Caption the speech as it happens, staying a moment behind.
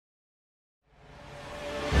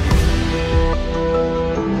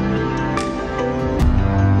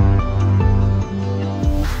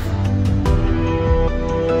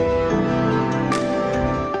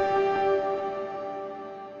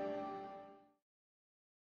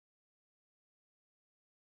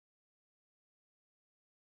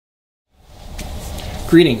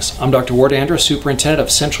Greetings, I'm Dr. Ward Andrus, Superintendent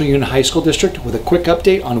of Central Union High School District with a quick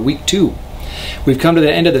update on week 2. We've come to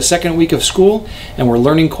the end of the second week of school and we're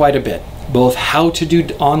learning quite a bit, both how to do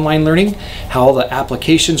online learning, how all the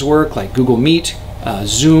applications work like Google Meet,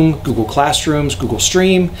 Zoom, Google Classrooms, Google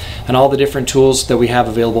Stream, and all the different tools that we have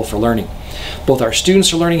available for learning. Both our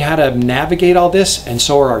students are learning how to navigate all this, and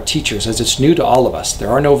so are our teachers, as it's new to all of us. There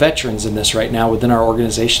are no veterans in this right now within our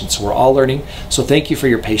organization, so we're all learning, so thank you for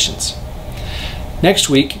your patience.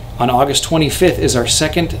 Next week, on August 25th, is our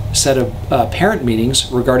second set of parent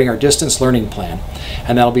meetings regarding our distance learning plan.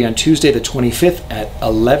 And that'll be on Tuesday the 25th at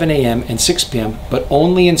 11 a.m. and 6 p.m., but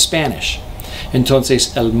only in Spanish.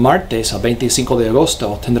 Entonces, el martes, el 25 de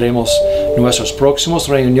agosto, tendremos nuestros próximos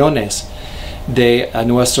reuniones de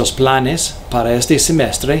nuestros planes para este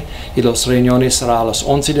semestre, y las reuniones serán a las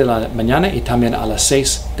 11 de la mañana y también a las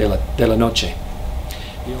 6 de la noche.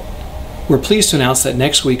 We're pleased to announce that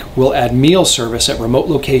next week we'll add meal service at remote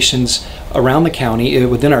locations around the county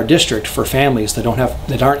within our district for families that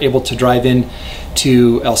aren't able to drive in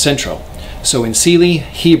to El Centro. So in Sealy,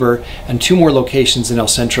 Heber, and 2 more locations in El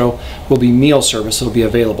Centro will be meal service that will be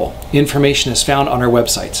available. Information is found on our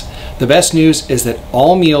websites. The best news is that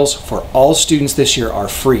all meals for all students this year are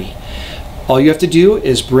free. All you have to do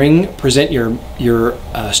is present your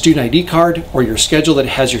student ID card or your schedule that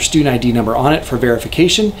has your student ID number on it for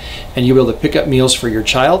verification, and you'll be able to pick up meals for your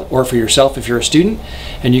child or for yourself if you're a student,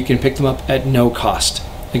 and you can pick them up at no cost.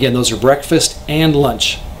 Again, those are breakfast and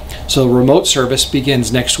lunch. So remote service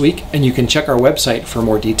begins next week, and you can check our website for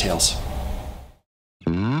more details.